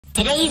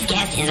Today's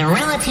guest is a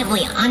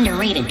relatively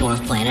underrated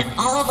dwarf planet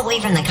all the way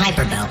from the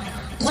Kuiper Belt.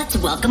 Let's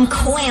welcome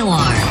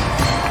Quaoar.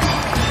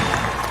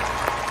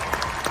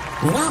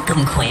 Welcome,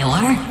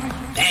 Quaoar.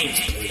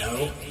 Thanks,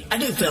 Pluto. I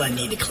do feel I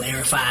need to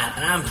clarify that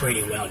I'm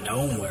pretty well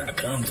known where I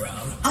come from.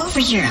 Oh, for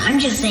sure. I'm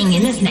just saying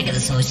in this neck of the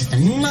solar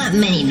system, not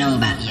many know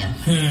about you.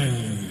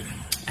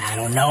 I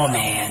don't know,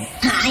 man.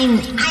 I'm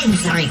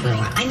sorry,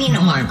 Quaoar. I mean no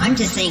harm. I'm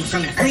just saying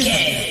from an Earth...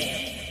 Okay.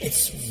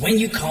 It's when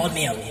you called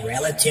me a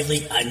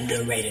relatively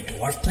underrated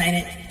dwarf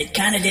planet, it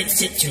kinda didn't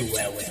sit too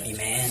well with me,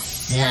 man.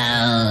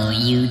 So,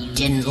 you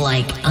didn't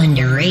like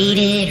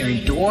underrated or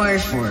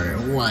dwarf or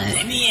what?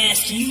 Let me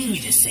ask you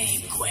the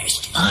same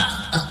question.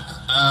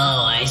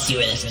 Oh, I see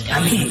where this is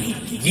going. I mean,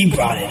 you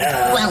brought it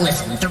up. Well,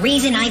 listen, the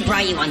reason I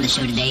brought you on the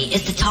show today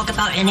is to talk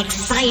about an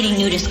exciting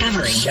new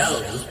discovery.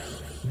 Show?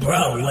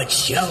 Bro, what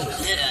show?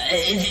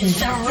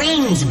 The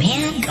rings,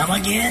 man. Come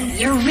again?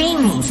 Your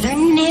rings, they're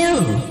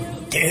new.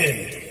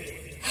 Dude,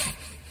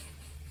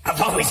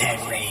 I've always had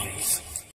rings.